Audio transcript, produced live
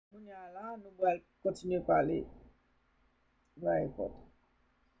Là, nous allons continuer à parler. Voilà, écoute.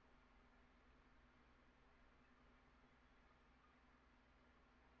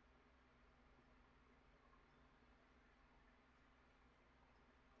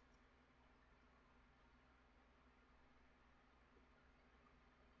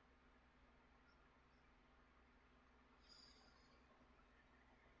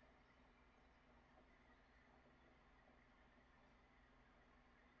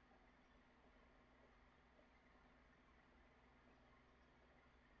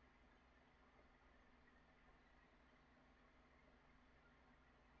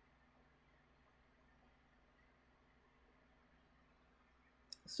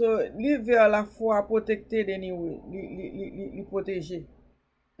 So, li ve à la fois protected anyway, li protéger.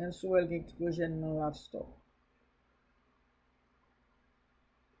 And so elle gen hydrogène dans la stock.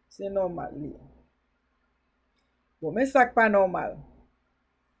 C'est normal li. Bon, mais ça pas normal.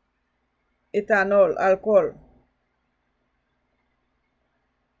 Éthanol, alcool.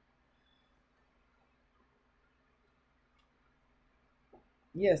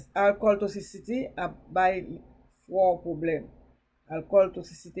 Yes, alcohol toxicity a bay four problem. Alcohol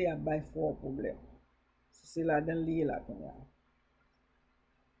toxicity a bay four problem. So, c'est là dans lié là qu'on a.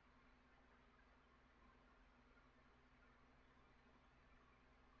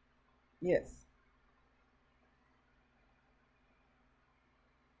 Yes.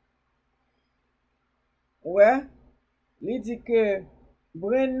 Ouais, li dit que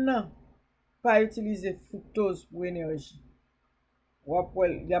brain nan pas utiliser fructose pour énergie. Ou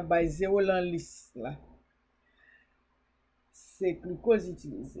après, il y a bay zéro dans liste là. C'est glucose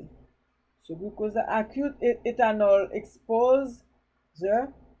utilisé. So glucose acute ethanol expose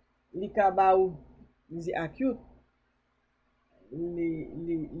li ka ba ou li acute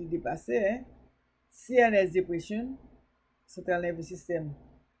li dépassé hein. CNS depression, central nervous system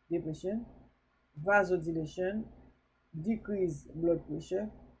depression, vasodilation, decrease blood pressure,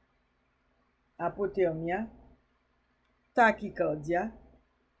 hypothermia, tachycardia.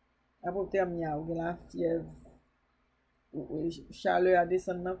 Hypothermia ou la fièvre ou chaleur à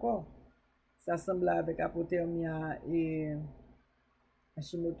descendre dans le corps. Ça semble avec hypothermia et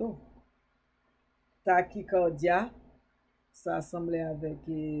Hashimoto. Tachycardia, ça semble avec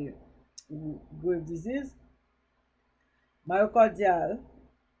Graves' disease. Myocardial,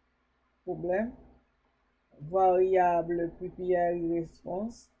 problème. Variable pupillary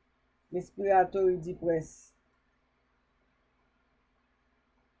response. Respiratory depress.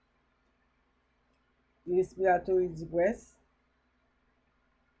 Respiratory depress.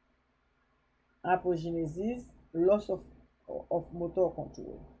 Apogenesis, loss of motor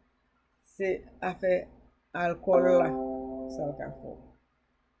control. C'est affaire alcool là, ça le cas fort.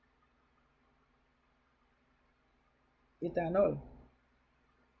 Éthanol.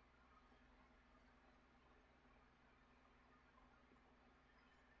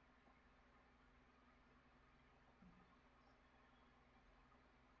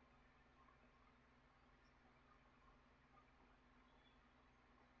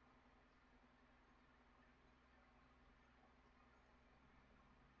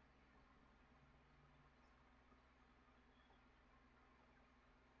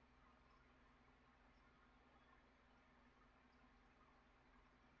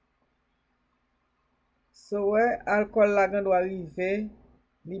 So ouais, alcool là quand doit arriver,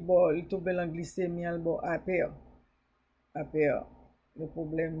 il tombe dans glycémie, il bon APR. APR. Le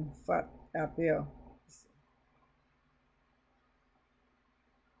problème fat APR.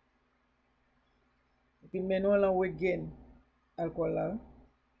 Et puis maintenant là weight gain alcool là.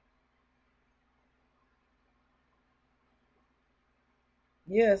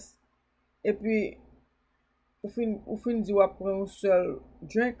 Yes. Et puis ou fin di ou prend un seul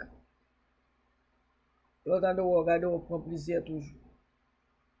drink. L'autre de ou regarder ou prend plusieurs toujours.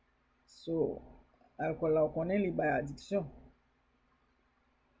 So alcool là on connaît li bay addiction.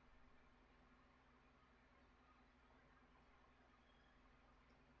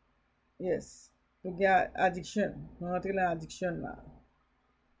 Yes. Pour gen addiction, on rentre dans addiction là.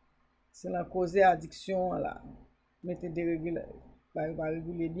 C'est la cause addiction là. Mettez déréguler, pas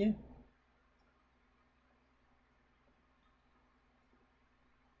réguler bien.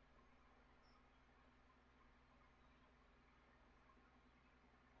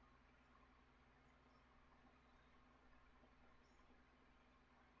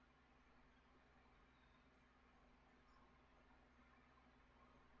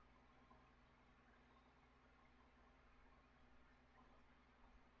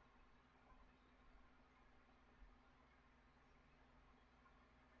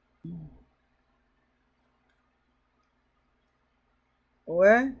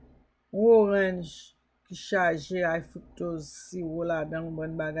 Ouais. orange ki chaje high fructose sirop la dan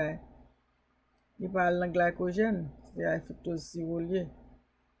bon bagay. Li pal nan glycogen, se high fructose sirop liye.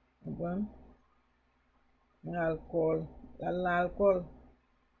 Kompran? Nan alcool. Lan alcool.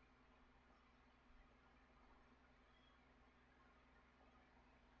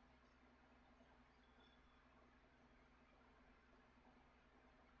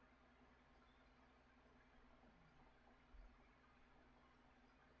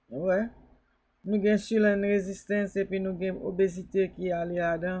 Ouais. Nou gen insulin resistance epi nou gen obesite ki ali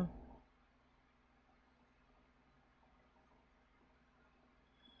adan.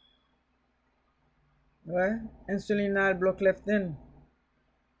 Ouais. Insulinal block leptin.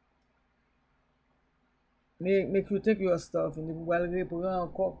 Make you take your stuff. Ou wal repren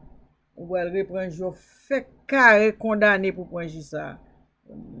ankon. Ou wal repren jo fek kare kondane pou prenji sa.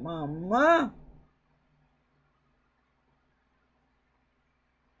 Maman.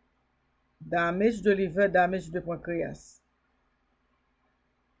 Damage de liver, damage de pancreas.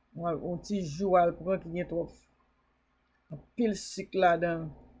 On ti jou al pren ki gen trop. Pil sik la dan.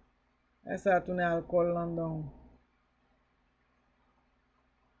 E sa toune alkol lan dan.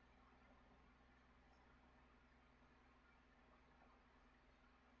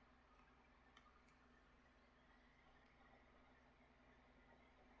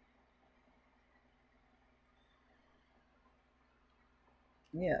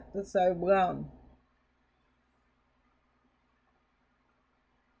 Yeah, tout sa yu brown.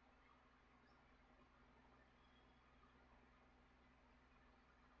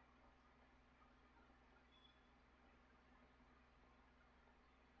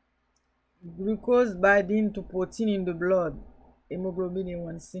 Glucose binding to protein in the blood. Hemoglobin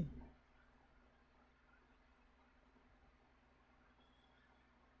A1C.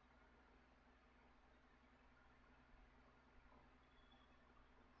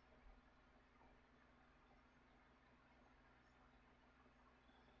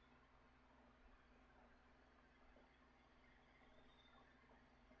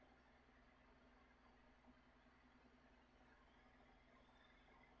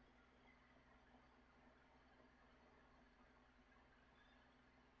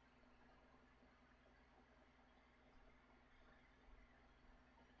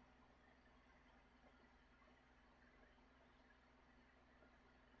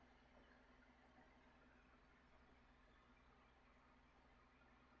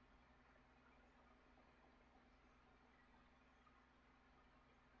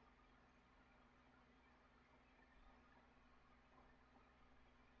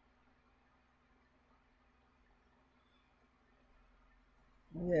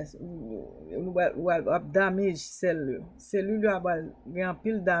 Yes, ou ap damage sel yo. Selul yo ap gen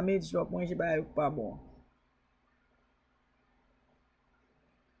pil damage yo mwenje ba yo pa bon.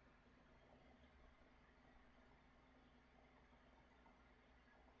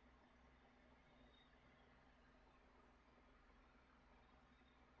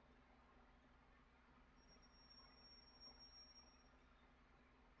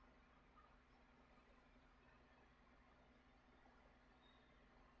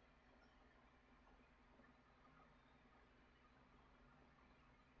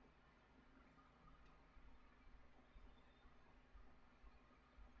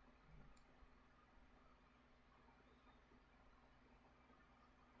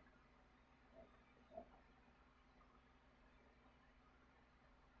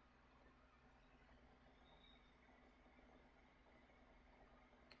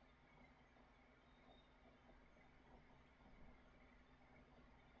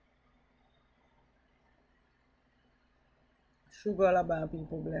 Sugar la ba an pil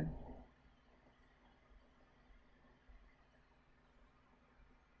problem.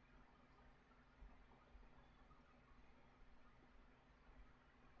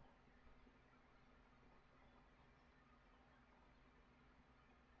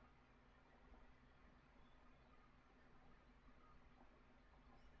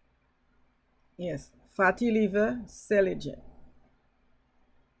 Yes, fatty liver, cell agent.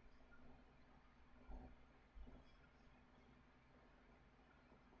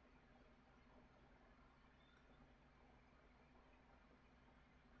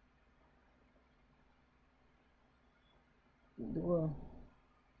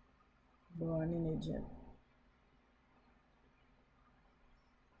 Guanine agent.